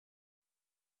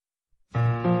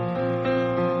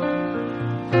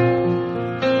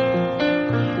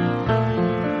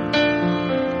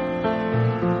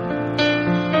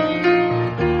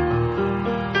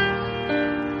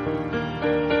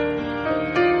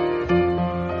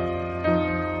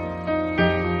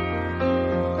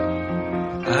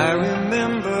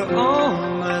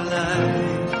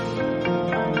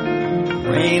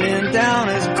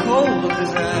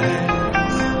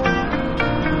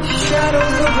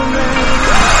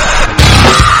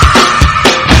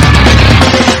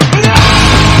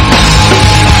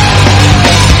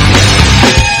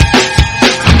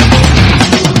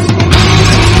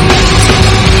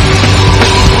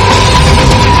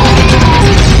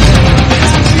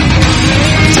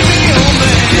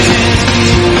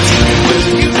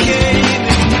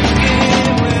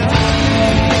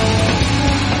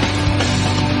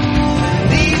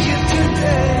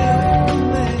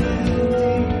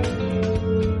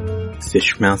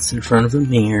Fishmouth's in front of a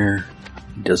mirror.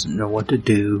 He doesn't know what to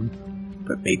do,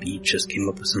 but maybe he just came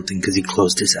up with something because he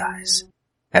closed his eyes.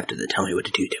 After the tell me what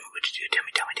to do,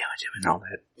 and all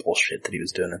that bullshit that he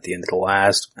was doing at the end of the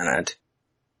last minute.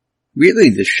 Really,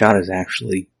 this shot is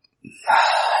actually...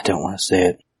 I don't want to say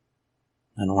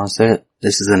it.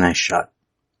 This is a nice shot.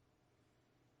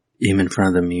 Him in front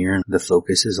of the mirror, the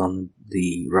focus is on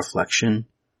the reflection.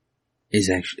 Is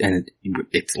actually, and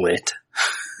it's lit.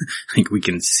 Like we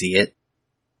can see it.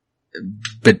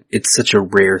 But it's such a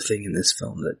rare thing in this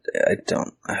film that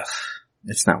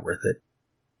it's not worth it.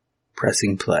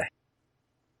 Pressing play.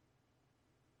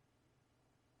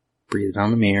 Breathe it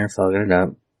on the mirror, fogging it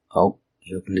up. Oh,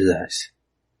 he opened his eyes.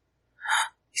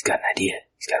 He's got an idea.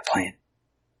 He's got a plan.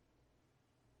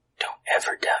 Don't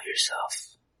ever doubt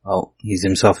yourself. Oh, he's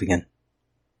himself again.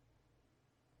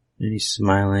 And he's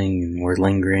smiling and we're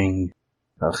lingering.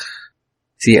 Ugh.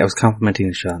 See, I was complimenting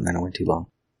the shot and then I went too long.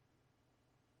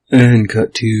 And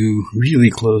cut to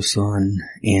really close on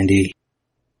Andy.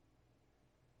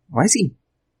 Why is he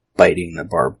biting the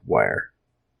barbed wire?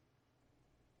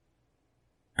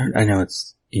 I know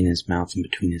it's in his mouth and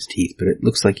between his teeth, but it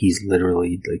looks like he's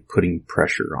literally like putting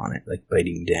pressure on it, like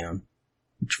biting down,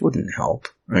 which wouldn't help.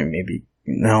 I mean, maybe,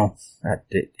 no,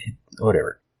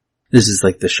 whatever. This is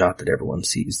like the shot that everyone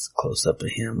sees, the close up of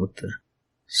him with the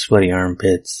sweaty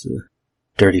armpits, the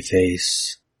dirty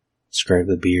face, scrag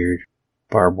the beard,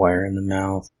 barbed wire in the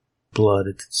mouth, blood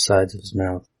at the sides of his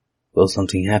mouth. Will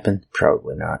something happen?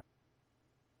 Probably not.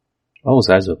 Oh,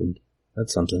 his eyes opened.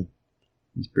 That's something.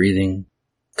 He's breathing.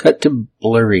 Cut to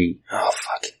blurry. Oh,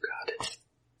 fucking God.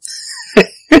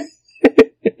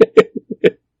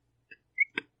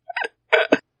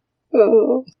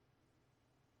 Oh.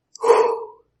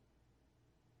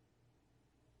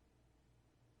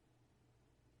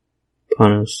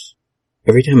 Panos.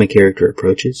 Every time a character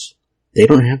approaches, they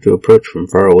don't have to approach from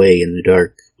far away in the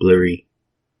dark, blurry.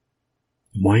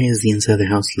 Why is the inside of the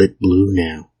house lit blue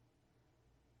now?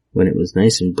 When it was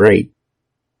nice and bright.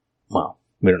 Well,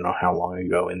 we don't know how long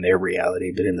ago in their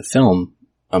reality, but in the film,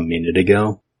 a minute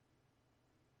ago.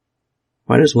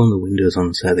 Why does one of the windows on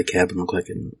the side of the cabin look like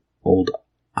an old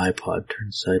iPod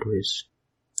turned sideways?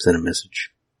 Is that a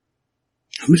message?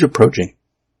 Who's approaching?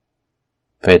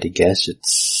 If I had to guess,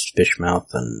 it's Fishmouth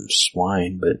and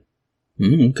Swine, but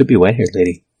could be white-haired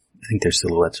lady. I think their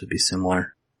silhouettes would be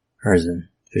similar. Hers and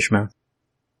Fishmouth.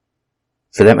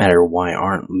 For that matter, why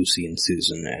aren't Lucy and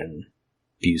Susan and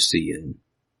Busey and...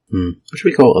 what should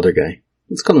we call other guy?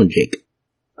 Let's call him Jake.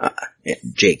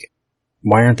 Jake.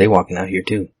 Why aren't they walking out here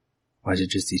too? Why is it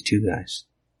just these two guys?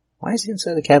 Why is the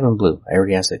inside of the cabin blue? I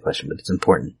already asked that question, but it's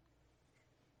important.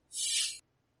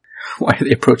 Why are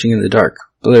they approaching in the dark?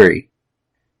 Blurry.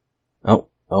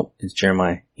 Oh, it's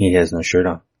Jeremiah. He has no shirt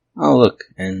on. Oh, look,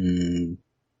 and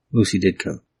Lucy did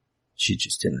come. She's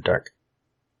just in the dark.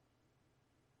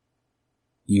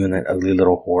 You and that ugly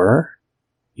little whore?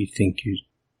 You think you're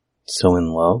so in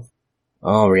love?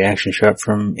 Oh, reaction shot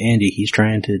from Andy. He's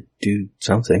trying to do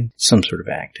something. Some sort of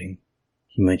acting.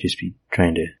 He might just be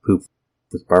trying to poop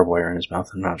with barbed wire in his mouth.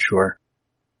 I'm not sure.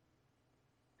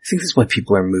 I think this is why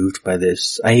people are moved by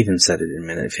this. I even said it in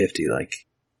minute 50, like,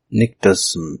 Nick does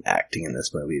some acting in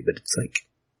this movie, but it's like,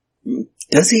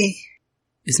 does he?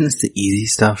 Isn't this the easy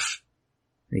stuff?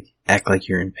 Like, act like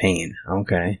you're in pain.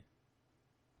 Okay.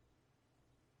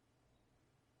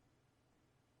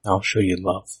 I'll show you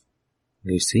love.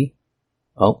 Lucy?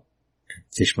 Oh,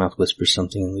 Fishmouth whispers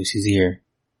something in Lucy's ear.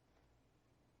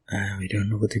 We don't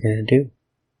know what they're gonna do.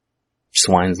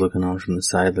 Swine's looking on from the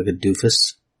side like a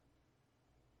doofus.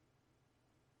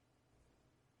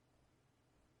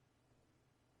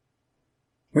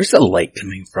 Where's the light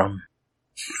coming from?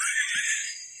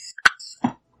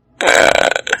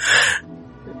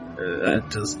 That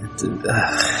doesn't...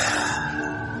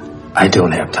 I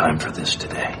don't have time for this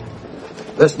today.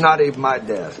 That's not even my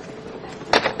desk.